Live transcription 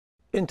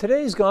In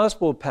today's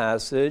gospel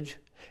passage,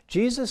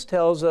 Jesus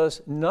tells us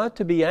not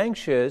to be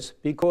anxious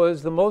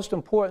because the most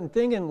important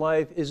thing in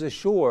life is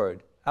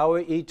assured, our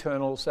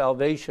eternal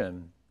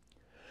salvation.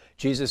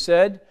 Jesus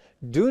said,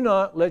 "Do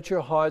not let your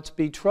hearts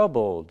be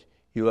troubled.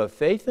 You have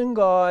faith in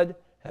God,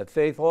 have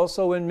faith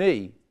also in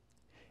me.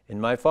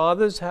 In my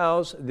Father's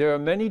house there are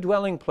many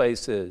dwelling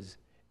places.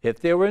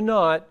 If there were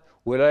not,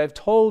 would I have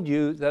told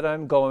you that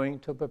I'm going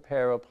to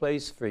prepare a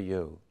place for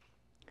you?"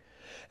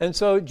 And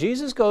so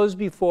Jesus goes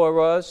before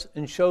us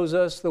and shows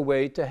us the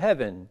way to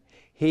heaven,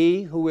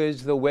 he who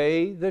is the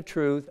way, the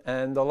truth,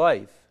 and the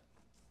life.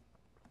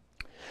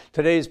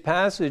 Today's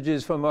passage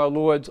is from our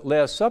Lord's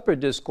Last Supper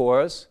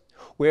discourse,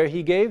 where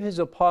he gave his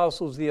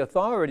apostles the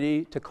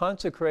authority to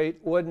consecrate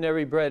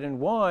ordinary bread and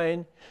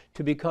wine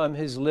to become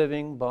his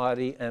living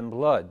body and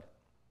blood.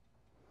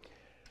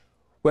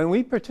 When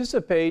we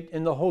participate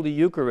in the Holy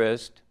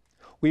Eucharist,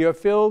 we are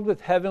filled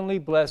with heavenly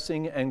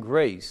blessing and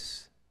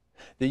grace.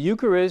 The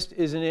Eucharist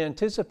is an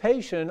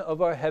anticipation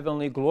of our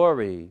heavenly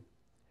glory.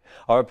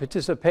 Our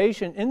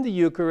participation in the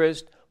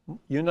Eucharist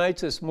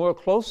unites us more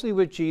closely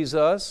with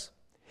Jesus,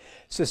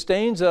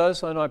 sustains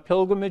us on our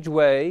pilgrimage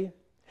way,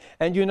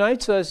 and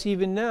unites us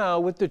even now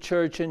with the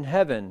Church in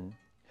heaven,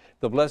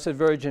 the Blessed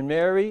Virgin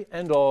Mary,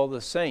 and all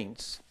the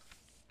saints.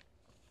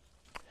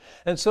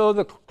 And so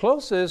the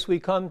closest we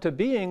come to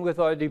being with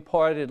our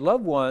departed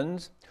loved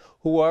ones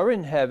who are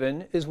in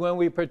heaven is when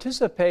we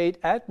participate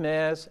at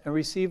Mass and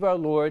receive our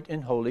Lord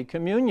in Holy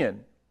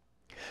Communion.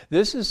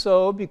 This is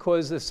so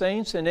because the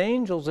saints and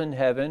angels in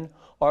heaven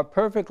are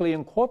perfectly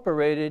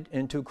incorporated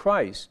into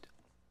Christ.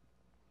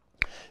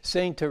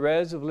 Saint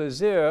Therese of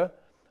Lisieux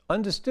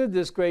understood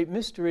this great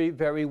mystery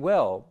very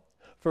well.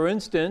 For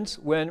instance,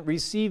 when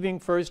receiving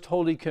First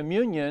Holy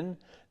Communion,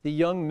 the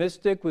young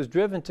mystic was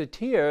driven to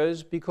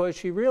tears because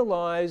she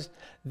realized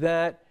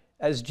that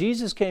as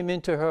Jesus came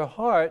into her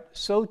heart,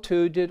 so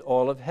too did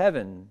all of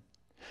heaven.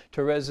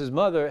 Therese's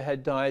mother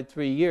had died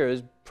 3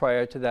 years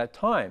prior to that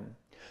time.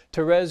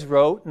 Therese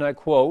wrote, and I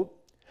quote,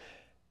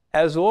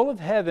 "As all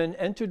of heaven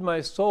entered my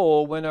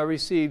soul when I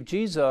received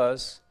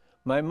Jesus,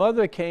 my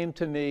mother came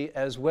to me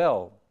as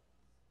well."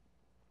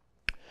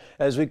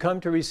 As we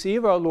come to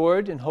receive our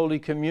Lord in Holy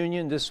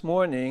Communion this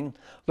morning,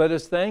 let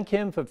us thank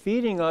him for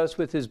feeding us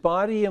with his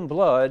body and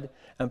blood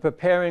and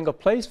preparing a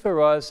place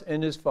for us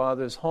in his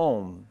Father's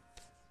home.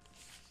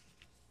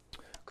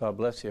 God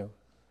bless you.